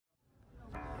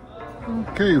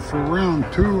Okay, for round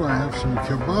two, I have some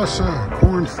kielbasa,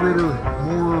 corn fritter,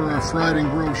 more fried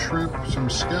and grilled shrimp, some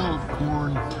scalloped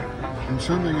corn, and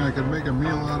something I could make a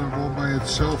meal out of all by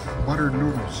itself, buttered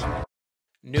noodles.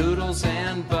 Noodles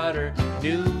and butter,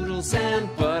 noodles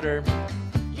and butter,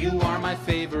 you are my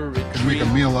favorite treat. Could make a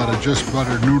meal out of just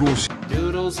buttered noodles.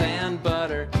 Noodles and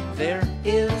butter, there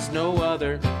is no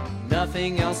other,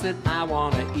 nothing else that I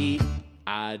want to eat.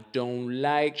 I don't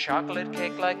like chocolate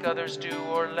cake like others do,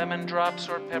 or lemon drops,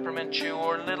 or peppermint chew,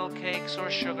 or little cakes, or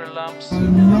sugar lumps.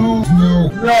 No.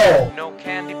 No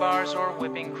candy bars or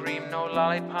whipping cream, no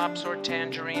lollipops or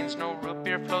tangerines, no root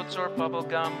beer floats or bubble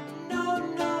gum.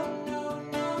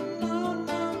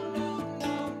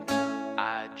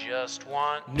 I just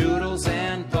want noodles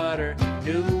and butter,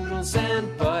 noodles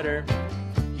and butter.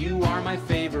 You are my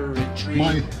favorite treat.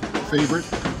 My favorite,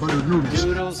 buttered noodles.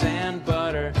 Noodles and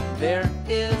butter, there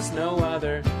is no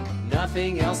other,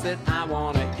 nothing else that I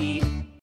want to eat.